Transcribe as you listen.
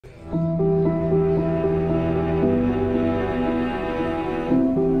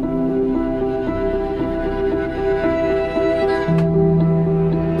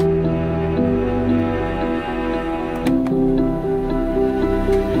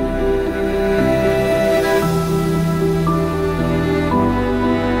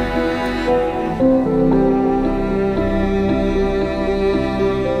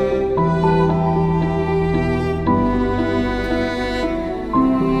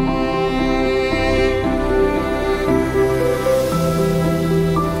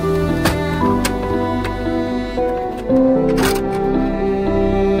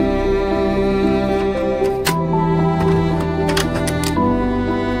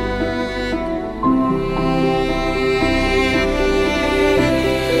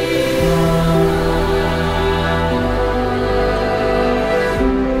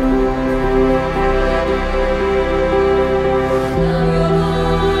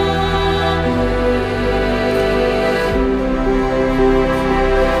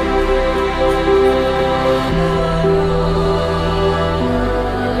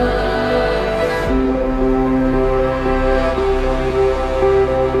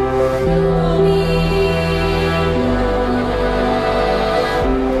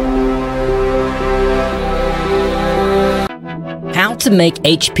How to make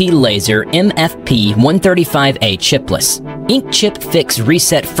HP Laser MFP 135A chipless. INKCHIP Fix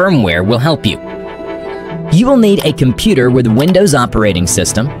Reset Firmware will help you. You will need a computer with Windows operating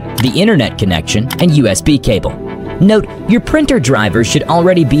system, the internet connection, and USB cable. Note, your printer driver should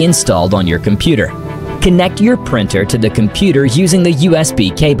already be installed on your computer. Connect your printer to the computer using the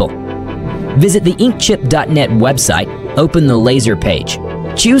USB cable. Visit the inkchip.net website, open the Laser page.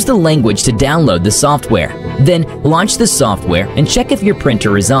 Choose the language to download the software. Then launch the software and check if your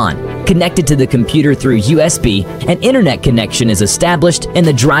printer is on. Connected to the computer through USB, an internet connection is established and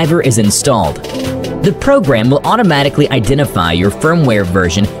the driver is installed. The program will automatically identify your firmware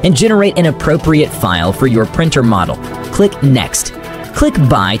version and generate an appropriate file for your printer model. Click Next. Click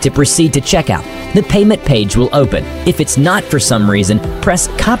Buy to proceed to checkout. The payment page will open. If it's not for some reason, press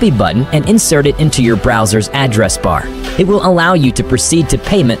Copy button and insert it into your browser's address bar. It will allow you to proceed to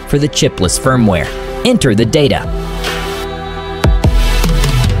payment for the chipless firmware. Enter the data.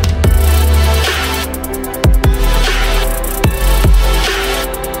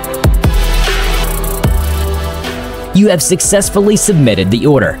 You have successfully submitted the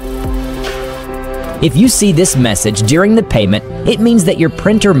order. If you see this message during the payment, it means that your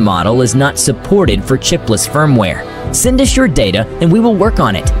printer model is not supported for chipless firmware. Send us your data and we will work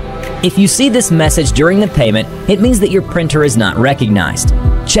on it. If you see this message during the payment, it means that your printer is not recognized.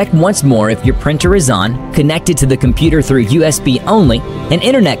 Check once more if your printer is on, connected to the computer through USB only, an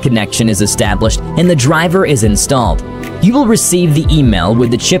internet connection is established, and the driver is installed. You will receive the email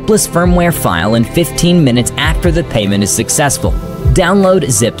with the chipless firmware file in 15 minutes after the payment is successful. Download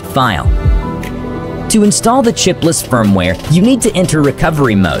zipped file. To install the chipless firmware, you need to enter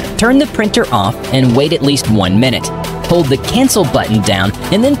recovery mode. Turn the printer off and wait at least 1 minute. Hold the cancel button down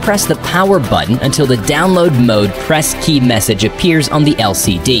and then press the power button until the download mode press key message appears on the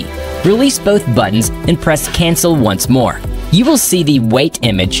LCD. Release both buttons and press cancel once more. You will see the wait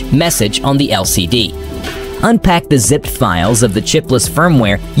image message on the LCD. Unpack the zipped files of the chipless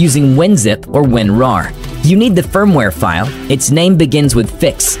firmware using WinZip or WinRAR. You need the firmware file. Its name begins with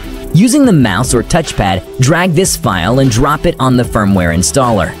Fix. Using the mouse or touchpad, drag this file and drop it on the firmware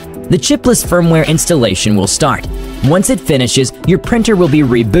installer. The chipless firmware installation will start. Once it finishes, your printer will be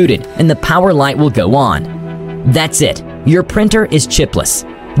rebooted and the power light will go on. That's it. Your printer is chipless.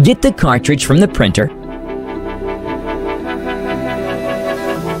 Get the cartridge from the printer.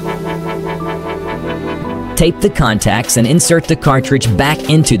 Tape the contacts and insert the cartridge back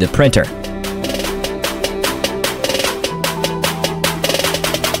into the printer.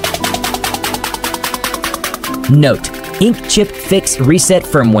 Note: INKCHIP Fix Reset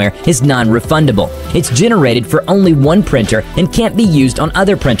Firmware is non-refundable. It's generated for only one printer and can't be used on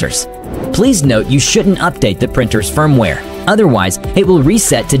other printers. Please note you shouldn't update the printer's firmware. Otherwise, it will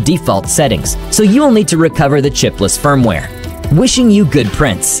reset to default settings, so you will need to recover the chipless firmware. Wishing you good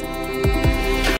prints!